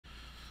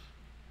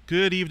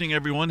Good evening,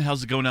 everyone.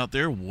 How's it going out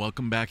there?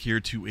 Welcome back here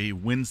to a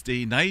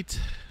Wednesday night.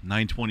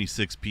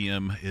 9:26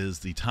 p.m. is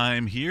the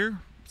time here,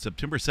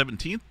 September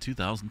 17th,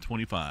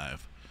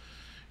 2025.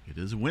 It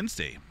is a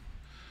Wednesday.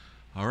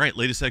 All right,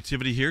 latest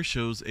activity here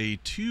shows a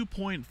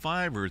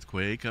 2.5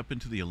 earthquake up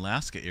into the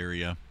Alaska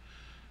area.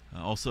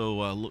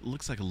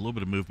 Looks like a little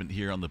bit of movement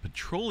here on the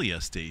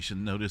Petrolia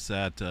station. Notice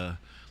that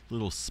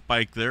little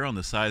spike there on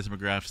the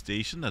seismograph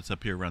station. That's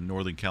up here around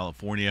Northern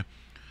California.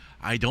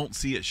 I don't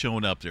see it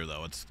showing up there,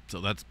 though.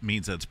 So that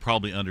means that it's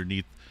probably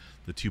underneath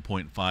the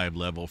 2.5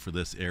 level for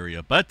this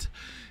area. But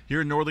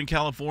here in Northern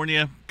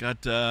California,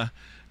 got a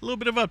little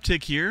bit of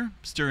uptick here,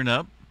 stirring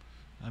up,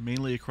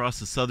 mainly across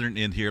the southern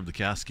end here of the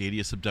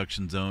Cascadia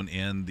subduction zone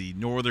and the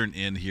northern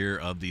end here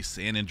of the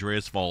San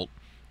Andreas Fault.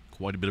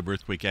 Quite a bit of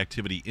earthquake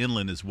activity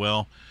inland as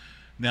well.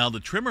 Now,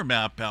 the tremor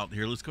map out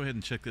here, let's go ahead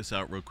and check this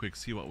out real quick,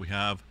 see what we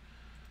have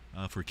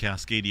for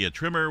Cascadia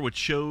tremor, which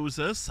shows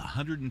us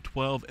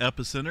 112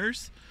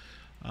 epicenters.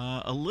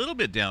 A little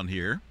bit down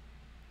here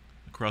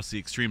across the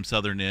extreme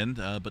southern end,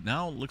 but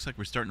now it looks like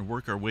we're starting to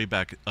work our way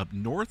back up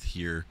north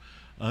here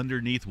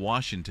underneath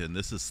Washington.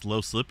 This is slow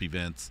slip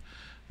events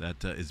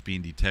that is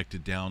being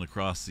detected down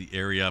across the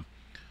area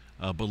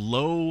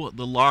below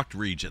the locked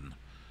region,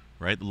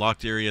 right? The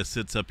locked area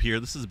sits up here.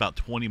 This is about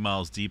 20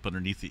 miles deep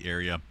underneath the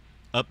area.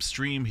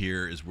 Upstream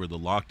here is where the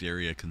locked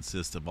area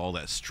consists of all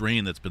that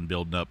strain that's been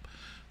building up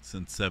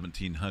since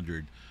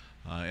 1700.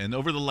 And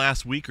over the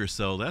last week or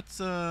so,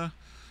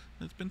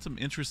 there's been some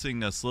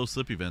interesting slow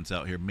slip events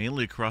out here,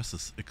 mainly across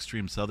the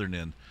extreme southern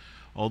end.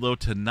 Although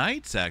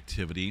tonight's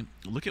activity,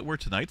 look at where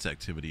tonight's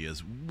activity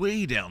is,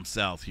 way down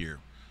south here.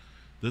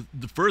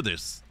 The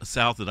furthest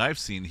south that I've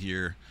seen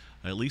here,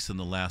 at least in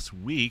the last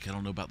week. I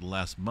don't know about the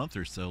last month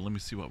or so. Let me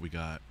see what we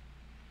got.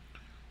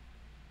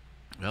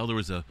 Well, there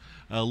was a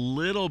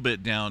little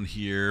bit down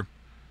here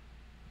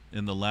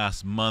in the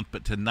last month,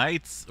 but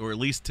tonight's, or at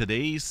least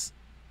today's,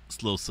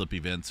 slow slip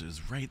events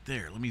is right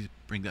there. Let me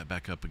bring that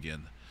back up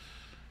again.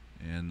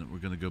 And we're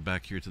going to go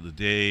back here to the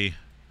day.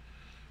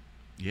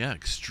 Yeah,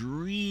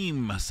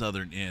 extreme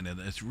southern end, and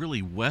it's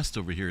really west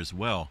over here as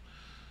well.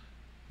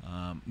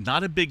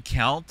 Not a big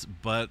count,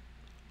 but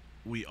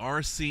we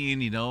are seeing,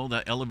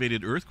 that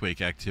elevated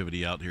earthquake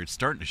activity out here. It's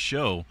starting to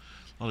show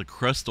a lot of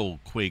crustal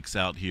quakes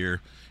out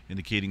here,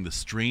 indicating the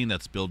strain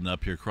that's building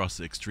up here across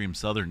the extreme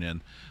southern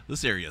end.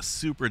 This area is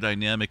super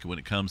dynamic when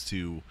it comes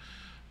to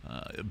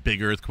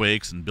big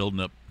earthquakes and building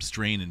up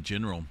strain in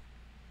general.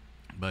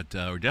 But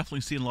we're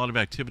definitely seeing a lot of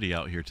activity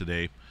out here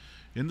today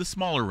in the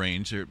smaller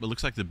range. It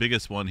looks like the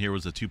biggest one here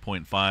was a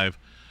 2.5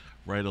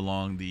 right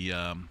along the,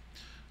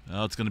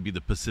 it's going to be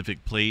the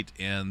Pacific Plate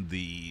and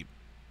the,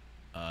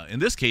 in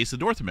this case, the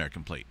North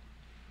American Plate,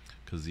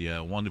 because the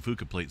Juan de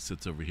Fuca Plate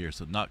sits over here,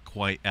 so not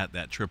quite at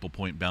that triple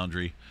point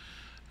boundary.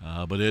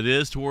 But it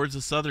is towards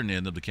the southern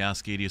end of the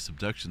Cascadia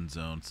subduction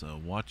zone, so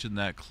watching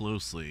that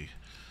closely.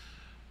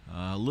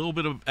 A little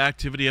bit of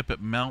activity up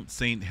at Mount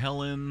St.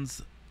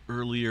 Helens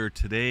earlier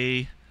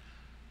today.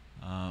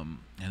 I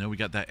know we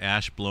got that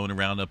ash blowing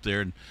around up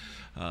there, and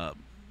a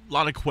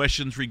lot of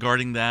questions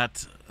regarding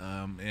that.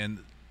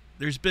 And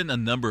there's been a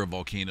number of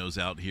volcanoes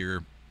out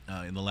here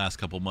in the last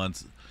couple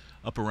months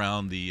up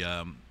around the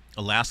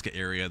Alaska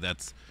area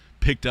that's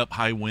picked up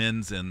high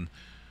winds and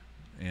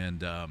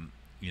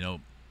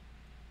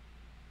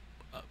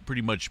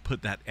pretty much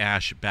put that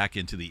ash back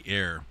into the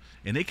air.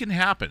 And it can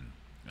happen.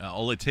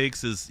 All it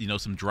takes is,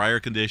 some drier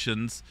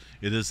conditions.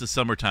 It is the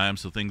summertime,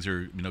 so things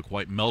are,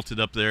 quite melted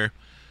up there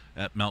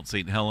at Mount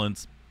St.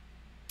 Helens.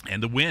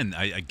 And the wind,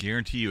 I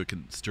guarantee you it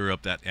can stir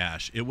up that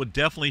ash. It would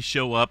definitely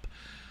show up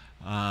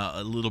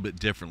a little bit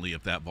differently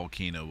if that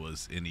volcano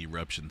was in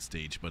eruption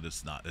stage, but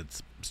it's not.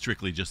 It's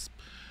strictly just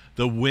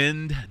the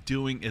wind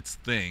doing its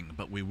thing.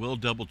 But we will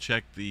double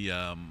check the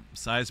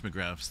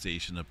seismograph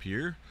station up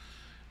here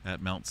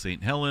at Mount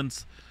St.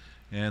 Helens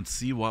and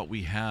see what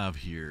we have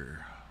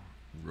here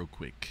real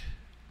quick.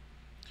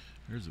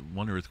 There's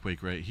one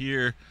earthquake right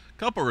here. A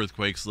couple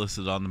earthquakes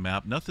listed on the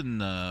map.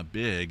 Nothing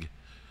big.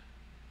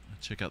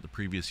 Check out the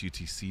previous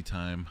UTC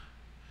time.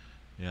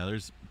 Yeah,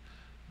 there's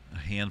a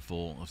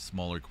handful of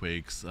smaller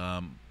quakes.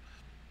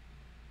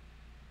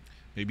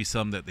 Maybe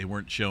some that they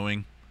weren't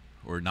showing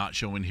or not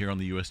showing here on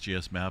the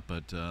USGS map,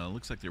 but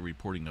looks like they're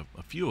reporting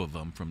a few of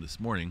them from this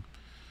morning.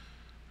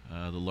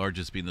 The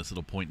largest being this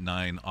little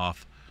 0.9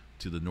 off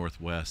to the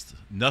northwest.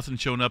 Nothing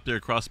showing up there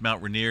across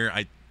Mount Rainier.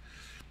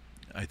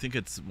 I think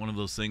it's one of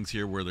those things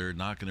here where they're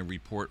not going to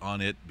report on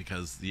it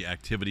because the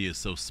activity is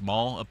so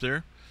small up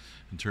there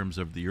in terms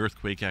of the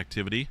earthquake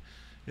activity.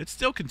 It's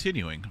still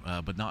continuing,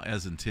 but not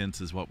as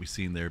intense as what we've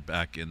seen there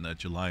back in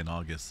July and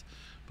August.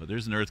 But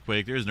there's an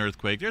earthquake, there's an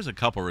earthquake, there's a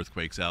couple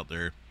earthquakes out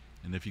there.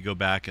 And if you go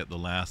back at the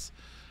last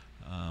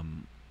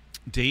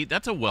date,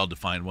 that's a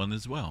well-defined one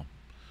as well.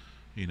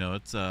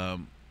 It's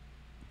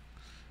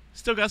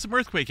still got some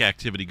earthquake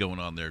activity going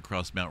on there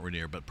across Mount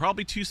Rainier, but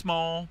probably too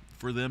small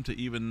for them to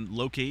even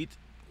locate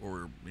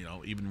or,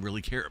 even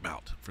really care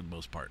about for the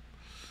most part.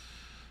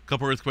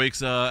 Couple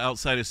earthquakes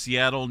outside of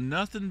Seattle.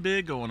 Nothing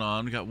big going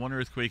on. We got one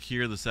earthquake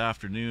here this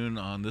afternoon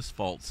on this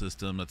fault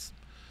system that's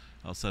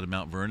outside of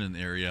Mount Vernon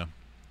area.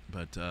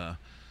 But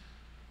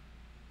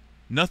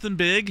nothing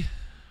big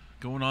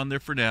going on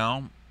there for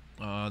now.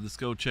 Let's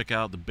go check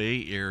out the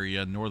Bay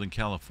Area, Northern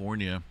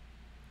California.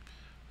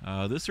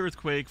 This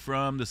earthquake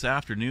from this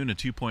afternoon, a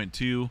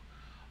 2.2,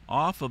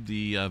 off of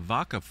the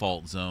Vaca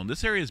Fault Zone.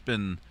 This area has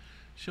been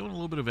showing a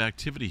little bit of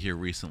activity here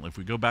recently. If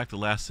we go back the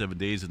last 7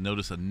 days and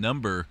notice a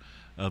number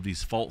of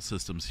these fault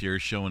systems here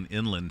showing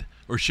inland,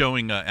 or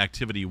showing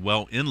activity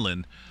well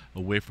inland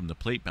away from the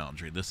plate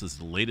boundary. This is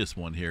the latest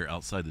one here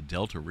outside the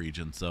Delta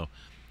region. So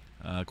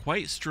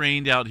quite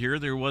strained out here.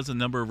 There was a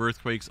number of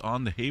earthquakes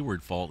on the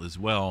Hayward Fault as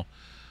well.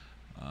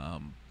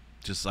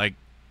 Just like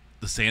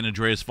the San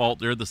Andreas Fault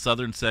there, the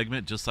southern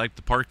segment, just like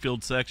the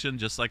Parkfield section,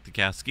 just like the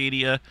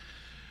Cascadia.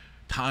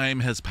 Time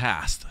has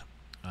passed.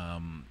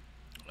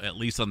 At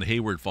least on the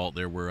Hayward Fault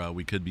there, where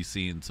we could be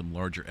seeing some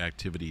larger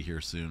activity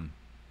here soon.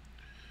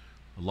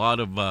 A lot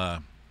of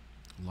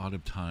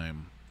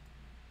time.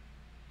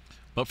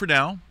 But for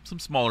now, some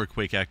smaller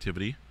quake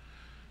activity.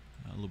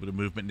 A little bit of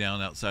movement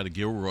down outside of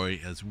Gilroy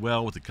as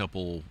well, with a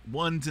couple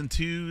 1s and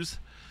 2s.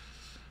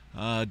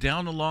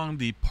 Down along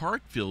the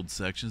Parkfield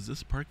section. Is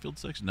this a Parkfield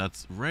section?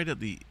 That's right at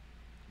the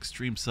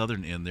extreme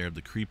southern end there of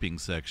the creeping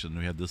section.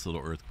 We had this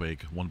little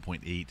earthquake,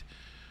 1.8.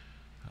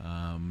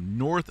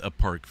 North of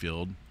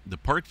Parkfield. The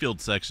Parkfield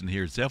section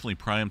here is definitely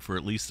primed for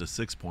at least a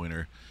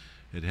 6-pointer.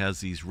 It has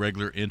these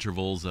regular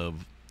intervals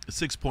of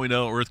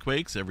 6.0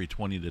 earthquakes every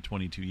 20 to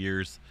 22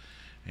 years.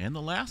 And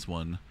the last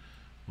one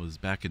was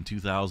back in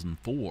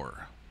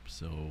 2004.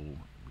 So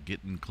we're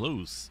getting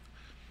close.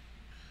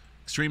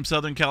 Extreme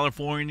Southern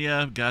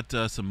California, got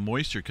some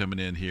moisture coming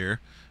in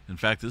here. In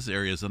fact, this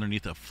area is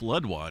underneath a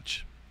flood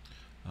watch.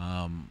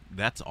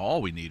 That's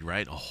all we need,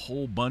 right? A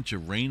whole bunch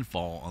of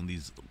rainfall on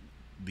these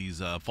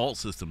fault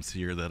systems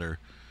here that are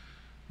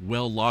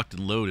well locked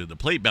and loaded. The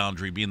plate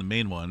boundary being the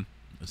main one,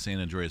 the San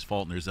Andreas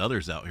Fault, and there's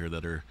others out here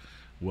that are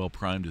well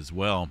primed as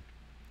well.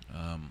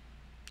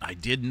 I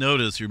did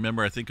notice, you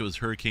remember, I think it was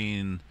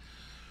Hurricane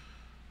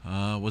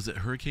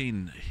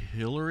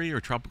Hillary or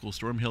Tropical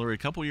Storm Hillary a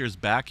couple years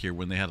back here,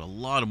 when they had a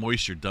lot of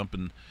moisture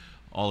dumping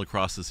all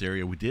across this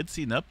area. We did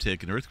see an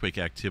uptick in earthquake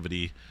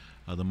activity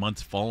the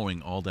months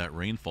following all that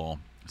rainfall.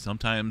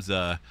 Sometimes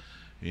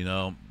you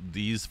know,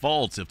 these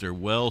faults, if they're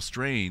well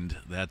strained,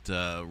 that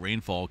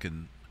rainfall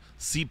can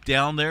seep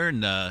down there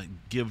and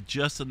give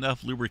just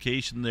enough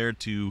lubrication there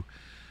to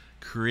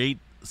create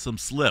some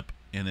slip.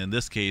 And in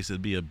this case,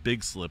 it'd be a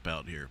big slip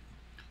out here.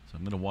 So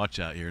I'm going to watch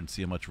out here and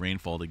see how much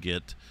rainfall to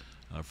get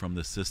from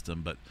this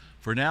system. But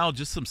for now,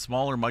 just some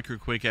smaller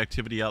microquake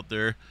activity out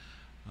there.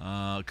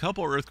 A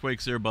couple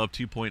earthquakes there above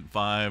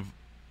 2.5.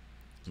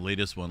 The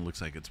latest one looks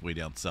like it's way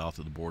down south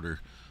of the border.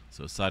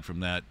 So aside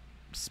from that,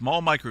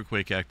 small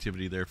microquake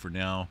activity there for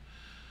now.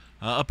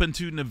 Up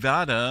into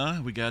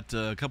Nevada, we got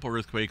a couple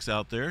earthquakes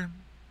out there,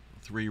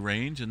 3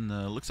 range, and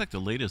looks like the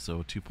latest,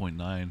 though,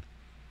 2.9.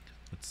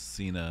 That's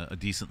seen a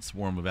decent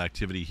swarm of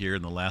activity here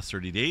in the last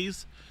 30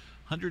 days.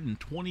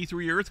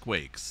 123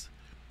 earthquakes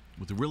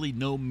with really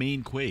no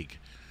main quake.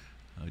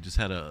 Just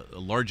had a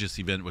largest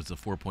event was the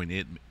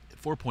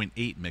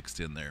 4.8 mixed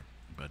in there,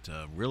 but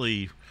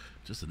really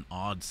just an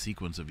odd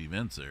sequence of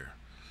events there.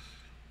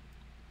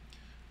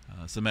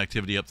 Some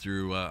activity up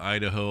through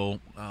Idaho.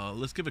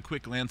 Let's give a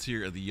quick glance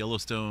here at the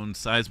Yellowstone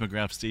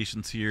seismograph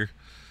stations here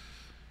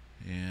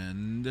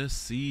and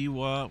see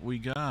what we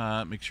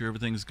got. Make sure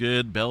everything's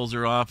good. Bells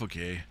are off.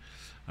 Okay,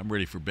 I'm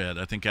ready for bed.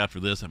 I think after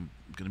this I'm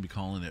going to be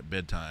calling it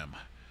bedtime.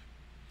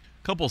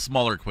 A couple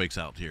smaller quakes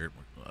out here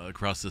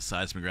across this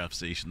seismograph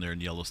station there in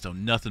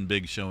Yellowstone. Nothing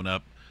big showing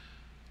up.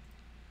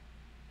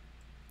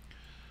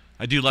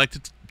 I do like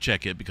to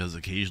check it because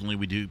occasionally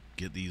we do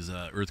get these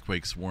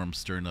earthquake swarms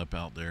stirring up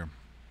out there.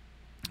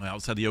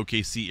 Outside the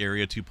OKC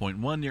area,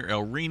 2.1 near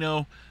El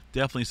Reno.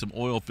 Definitely some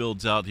oil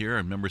fields out here. I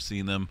remember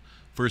seeing them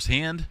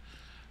firsthand.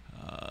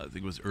 I think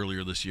it was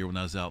earlier this year when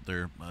I was out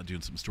there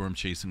doing some storm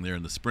chasing there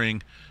in the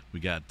spring. We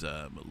got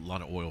a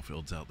lot of oil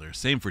fields out there.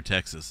 Same for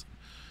Texas.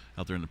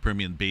 Out there in the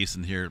Permian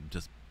Basin here,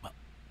 just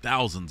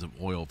thousands of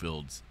oil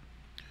fields.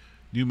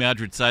 New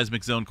Madrid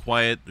seismic zone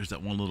quiet. There's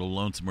that one little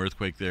lonesome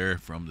earthquake there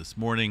from this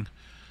morning.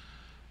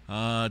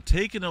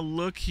 Taking a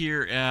look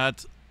here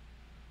at...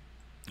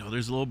 Oh,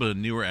 there's a little bit of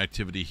newer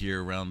activity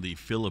here around the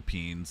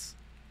Philippines.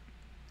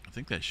 I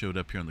think that showed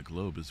up here on the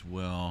globe as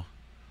well.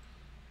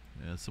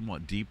 Yeah,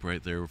 somewhat deep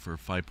right there for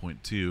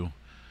 5.2.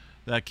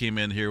 That came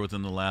in here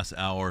within the last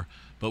hour.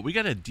 But we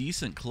got a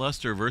decent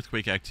cluster of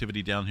earthquake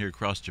activity down here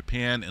across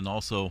Japan and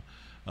also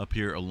up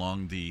here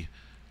along the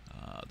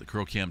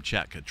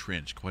Kurokam-Chatka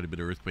Trench. Quite a bit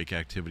of earthquake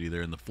activity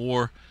there in the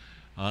 4.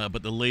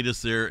 But the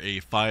latest there,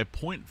 a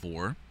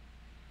 5.4.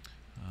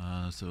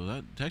 So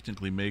that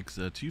technically makes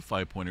 2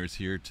 5-pointers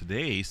here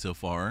today so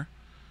far.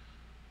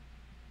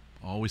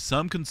 Always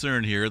some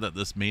concern here that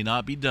this may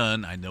not be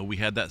done. I know we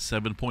had that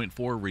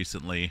 7.4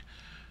 recently.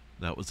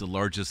 That was the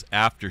largest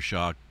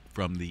aftershock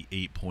from the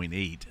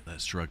 8.8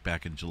 that struck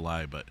back in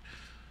July. But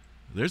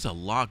There's a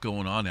lot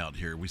going on out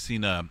here. We've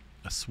seen a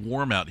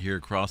swarm out here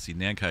across the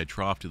Nankai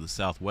Trough to the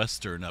southwest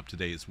stirring up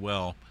today as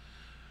well.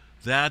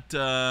 That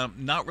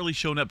not really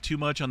showing up too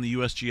much on the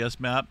USGS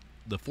map.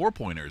 The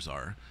 4-pointers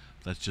are.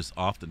 That's just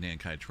off the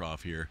Nankai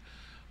Trough here.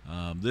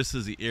 This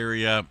is the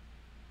area.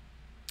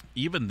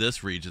 Even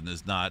this region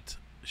is not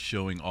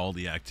showing all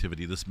the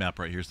activity. This map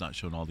right here is not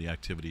showing all the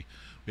activity.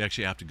 We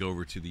actually have to go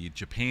over to the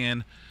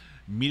Japan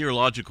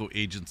Meteorological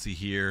Agency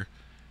here.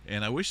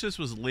 And I wish this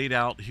was laid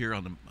out here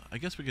on the, I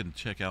guess we can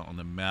check out on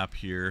the map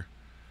here.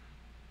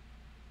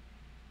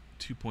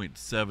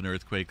 2.7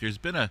 earthquake. There's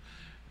been a,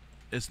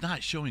 it's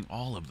not showing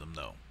all of them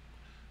though.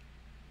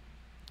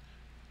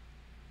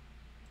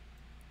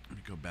 Let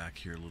me go back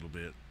here a little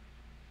bit.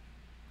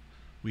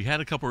 We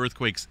had a couple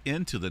earthquakes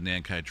into the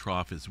Nankai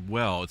Trough as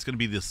well. It's going to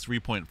be this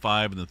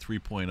 3.5 and the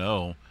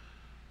 3.0.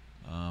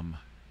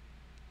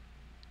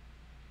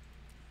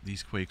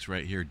 These quakes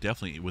right here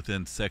definitely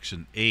within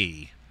section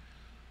A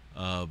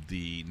of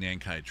the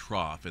Nankai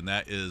Trough, and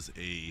that is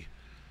a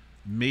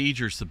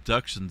major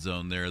subduction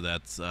zone there.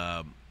 That's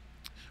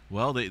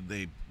well,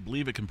 they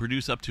believe it can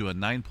produce up to a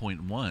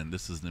 9.1.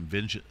 This is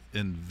an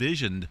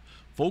envisioned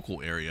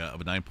focal area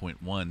of a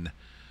 9.1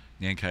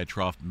 Nankai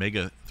Trough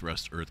mega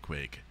thrust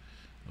earthquake,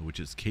 which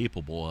it's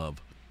capable of.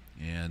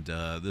 And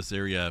this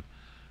area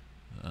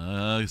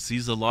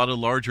sees a lot of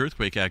large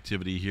earthquake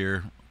activity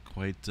here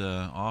quite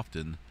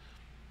often.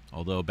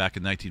 Although back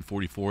in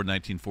 1944,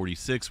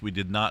 1946, we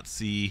did not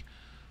see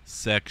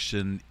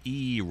Section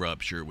E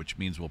rupture, which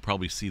means we'll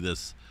probably see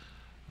this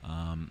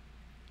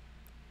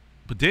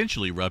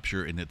potentially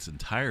rupture in its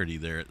entirety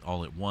there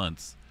all at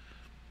once.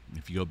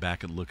 If you go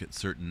back and look at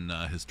certain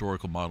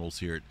historical models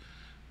here,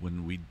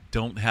 when we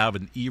don't have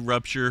an E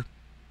rupture,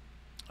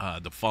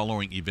 the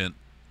following event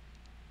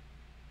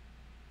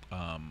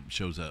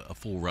shows a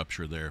full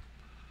rupture there.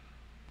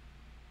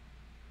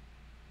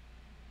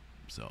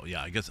 So,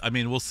 yeah, I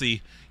mean, we'll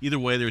see. Either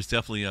way, there's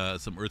definitely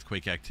some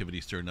earthquake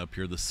activity stirring up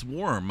here. The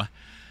swarm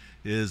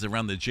is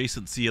around the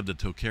adjacency of the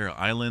Tokara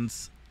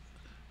Islands.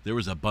 There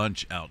was a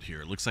bunch out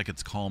here. It looks like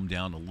it's calmed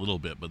down a little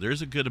bit, but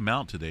there's a good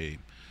amount today.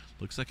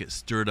 Looks like it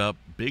stirred up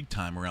big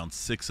time around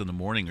 6 in the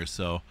morning or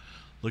so.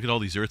 Look at all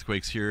these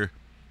earthquakes here.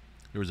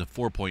 There was a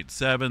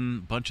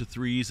 4.7, bunch of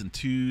 3s and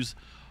 2s.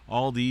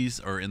 All these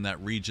are in that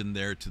region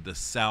there to the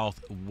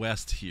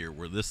southwest here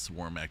where this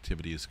swarm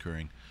activity is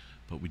occurring.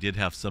 But we did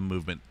have some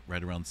movement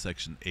right around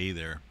section A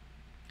there.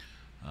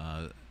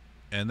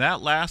 And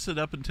that lasted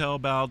up until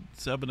about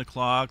 7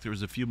 o'clock. There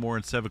was a few more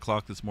at 7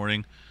 o'clock this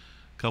morning,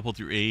 a couple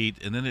through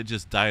 8, and then it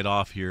just died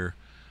off here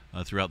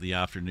throughout the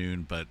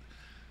afternoon. But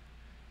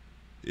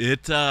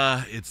it's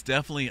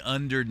definitely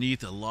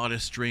underneath a lot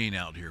of strain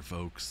out here,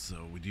 folks.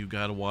 So we do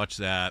got to watch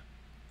that.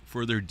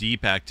 Further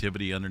deep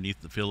activity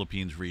underneath the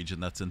Philippines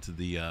region. That's into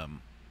the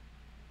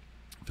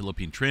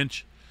Philippine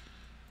Trench.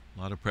 A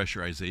lot of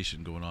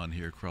pressurization going on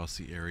here across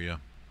the area.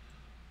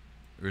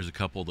 There's a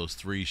couple of those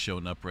 3s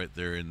showing up right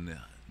there in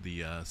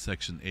the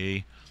section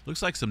A.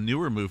 Looks like some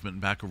newer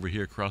movement back over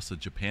here across the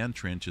Japan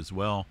Trench as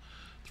well.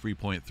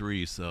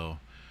 3.3. So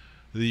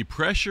the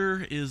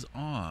pressure is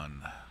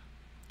on.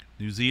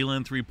 New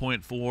Zealand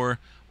 3.4.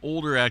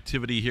 Older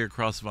activity here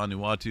across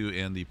Vanuatu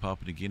and the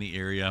Papua New Guinea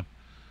area.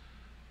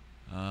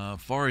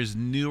 As far as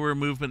newer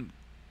movement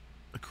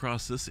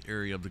across this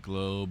area of the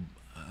globe,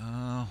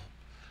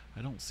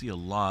 I don't see a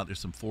lot. There's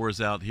some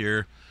 4s out here.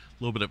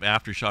 A little bit of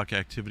aftershock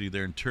activity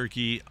there in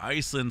Turkey.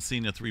 Iceland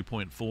seeing a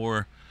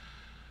 3.4.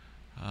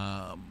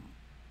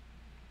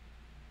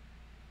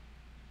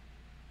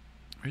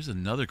 There's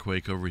another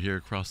quake over here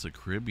across the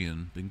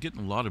Caribbean. Been getting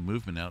a lot of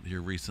movement out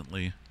here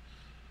recently.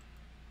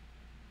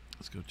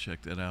 Let's go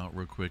check that out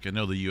real quick. I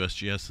know the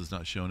USGS is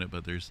not showing it,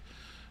 but there's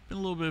been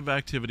a little bit of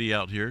activity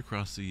out here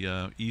across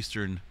the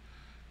eastern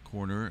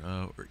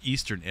corner, or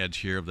eastern edge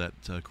here of that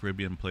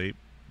Caribbean plate.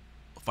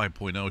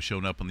 5.0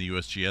 showing up on the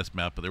USGS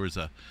map, but there was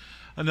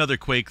another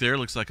quake there.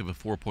 Looks like of a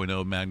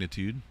 4.0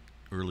 magnitude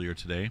earlier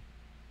today.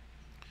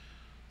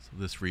 So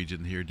this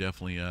region here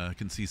definitely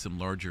can see some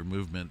larger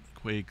movement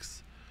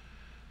quakes.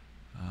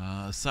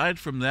 Aside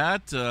from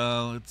that,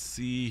 let's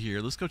see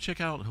here. Let's go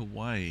check out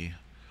Hawaii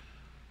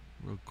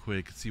real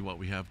quick and see what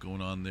we have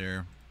going on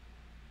there.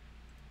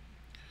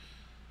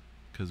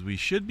 Because we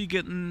should be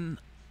getting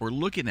or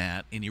looking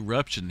at an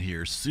eruption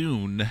here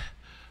soon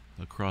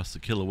across the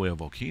Kilauea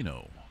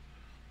volcano.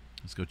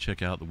 Let's go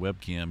check out the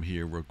webcam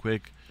here real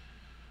quick.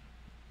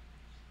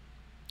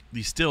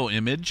 The still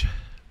image.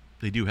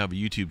 They do have a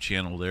YouTube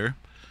channel there.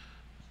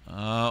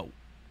 Looks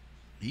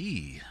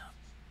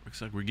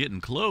like we're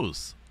getting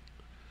close.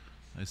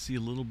 I see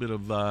a little bit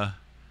of,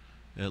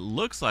 it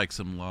looks like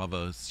some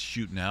lava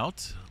shooting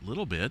out a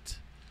little bit.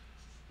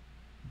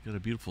 We've got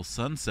a beautiful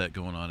sunset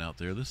going on out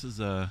there. This is,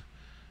 yeah,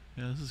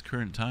 this is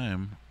current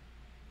time.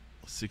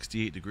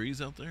 68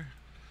 degrees out there.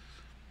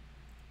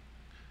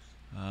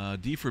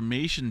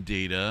 Deformation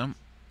data.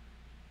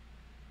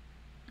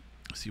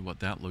 See what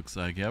that looks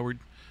like. Yeah,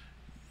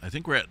 I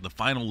think we're at the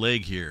final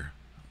leg here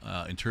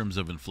in terms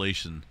of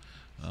inflation.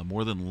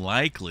 More than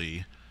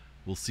likely,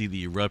 we'll see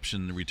the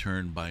eruption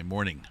return by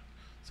morning.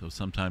 So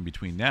sometime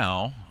between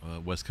now,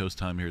 West Coast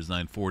time here is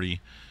 9:40,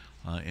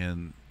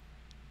 and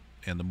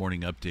the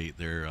morning update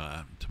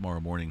there tomorrow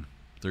morning,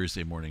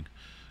 Thursday morning,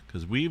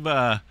 because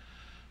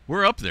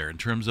we're up there in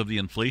terms of the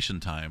inflation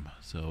time.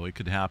 So it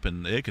could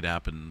happen. It could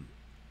happen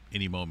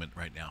any moment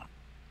right now.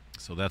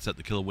 So that's at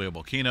the Kilauea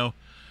Volcano,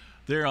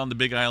 there on the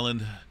Big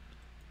Island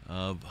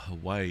of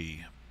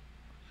Hawaii.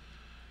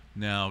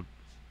 Now,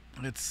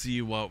 let's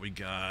see what we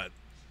got.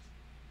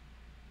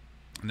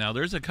 Now,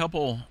 there's a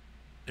couple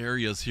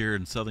areas here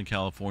in Southern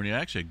California,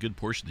 actually a good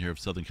portion here of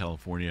Southern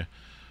California,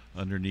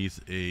 underneath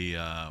a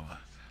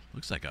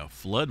looks like a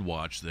flood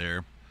watch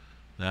there.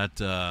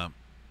 That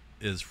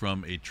is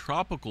from a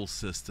tropical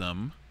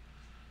system,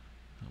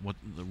 what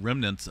the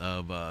remnants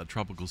of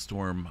Tropical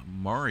Storm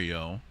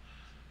Mario.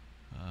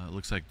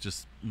 Looks like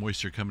just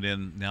moisture coming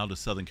in now to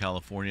Southern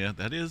California.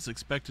 That is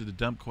expected to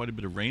dump quite a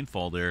bit of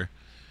rainfall there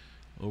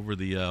over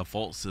the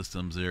fault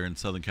systems there in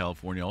Southern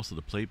California, also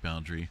the plate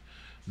boundary.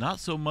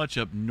 Not so much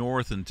up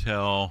north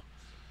until,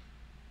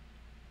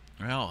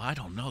 well, I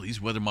don't know.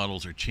 These weather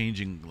models are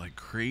changing like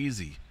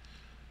crazy.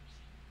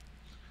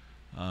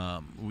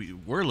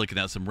 We're looking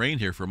at some rain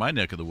here for my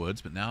neck of the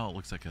woods, but now it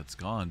looks like that's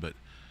gone. But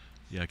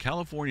yeah,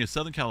 California,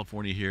 Southern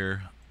California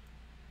here,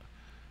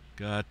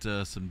 got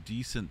some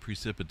decent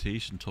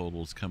precipitation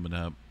totals coming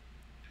up.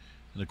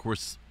 And of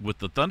course, with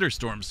the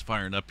thunderstorms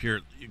firing up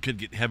here, you could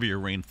get heavier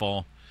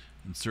rainfall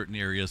in certain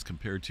areas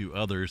compared to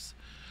others.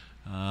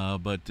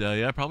 But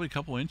yeah, probably a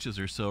couple inches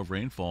or so of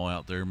rainfall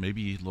out there,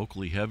 maybe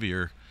locally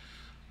heavier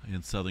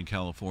in Southern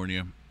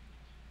California.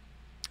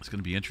 It's going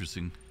to be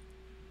interesting.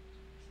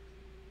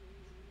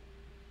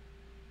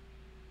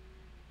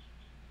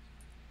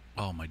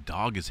 Oh, my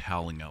dog is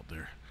howling out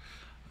there.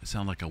 I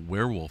sound like a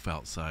werewolf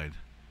outside.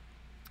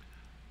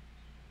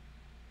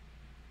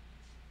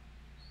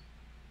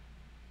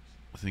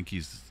 I think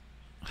he's,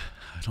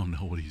 I don't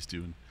know what he's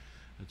doing.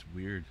 That's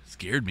weird.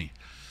 Scared me.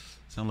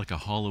 Sound like a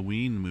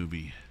Halloween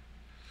movie.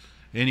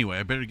 Anyway,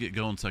 I better get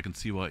going so I can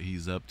see what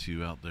he's up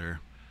to out there.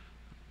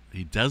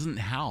 He doesn't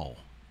howl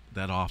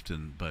that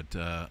often, but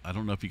I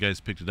don't know if you guys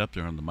picked it up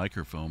there on the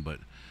microphone, but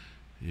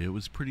it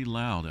was pretty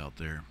loud out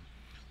there.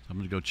 So I'm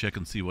going to go check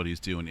and see what he's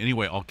doing.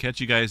 Anyway, I'll catch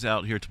you guys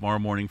out here tomorrow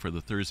morning for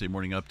the Thursday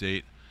morning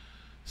update.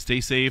 Stay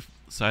safe.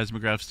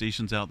 Seismograph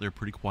stations out there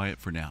pretty quiet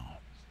for now.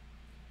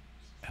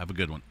 Have a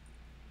good one.